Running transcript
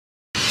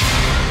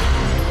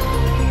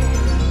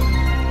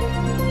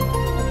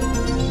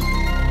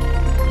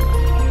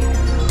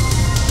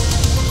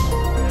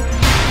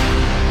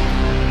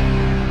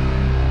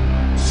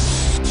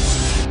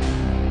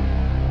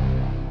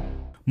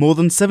More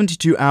than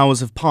 72 hours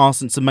have passed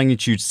since a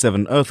magnitude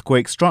 7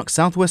 earthquake struck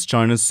southwest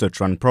China's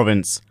Sichuan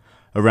province.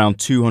 Around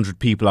 200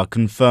 people are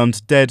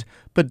confirmed dead,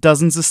 but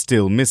dozens are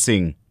still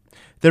missing.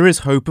 There is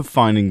hope of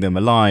finding them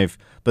alive,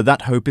 but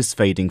that hope is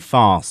fading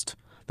fast.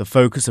 The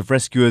focus of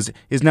rescuers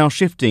is now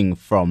shifting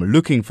from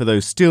looking for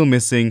those still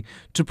missing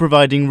to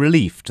providing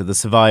relief to the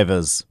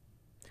survivors.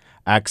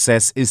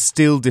 Access is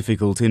still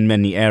difficult in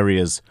many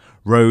areas.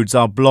 Roads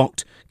are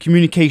blocked,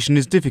 communication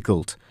is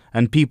difficult,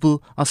 and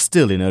people are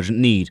still in urgent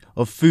need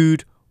of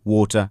food,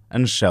 water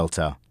and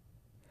shelter.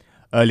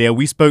 Earlier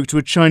we spoke to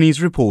a Chinese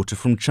reporter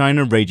from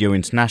China Radio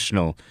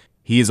International.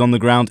 He is on the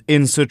ground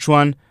in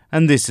Sichuan,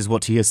 and this is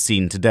what he has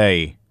seen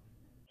today.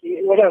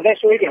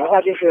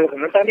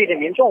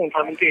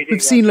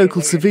 We've seen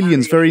local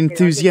civilians very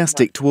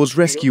enthusiastic towards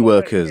rescue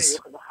workers.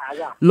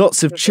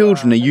 Lots of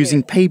children are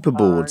using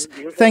paperboards,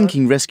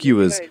 thanking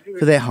rescuers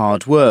for their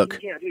hard work.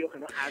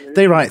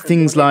 They write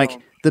things like,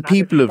 "The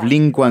people of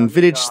Linguang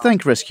village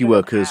thank rescue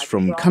workers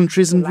from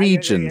countries and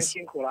regions."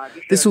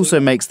 This also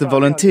makes the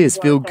volunteers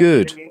feel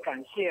good.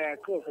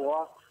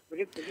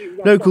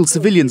 Local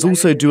civilians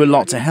also do a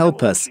lot to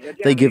help us.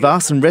 They give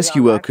us and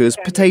rescue workers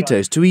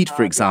potatoes to eat,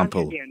 for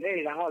example.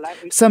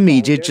 Some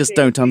media just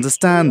don't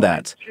understand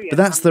that, but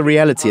that's the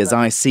reality as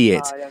I see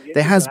it.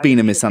 There has been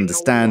a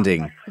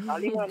misunderstanding.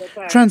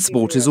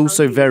 Transport is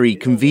also very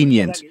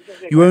convenient.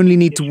 You only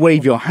need to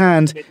wave your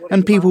hand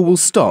and people will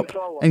stop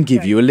and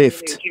give you a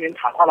lift.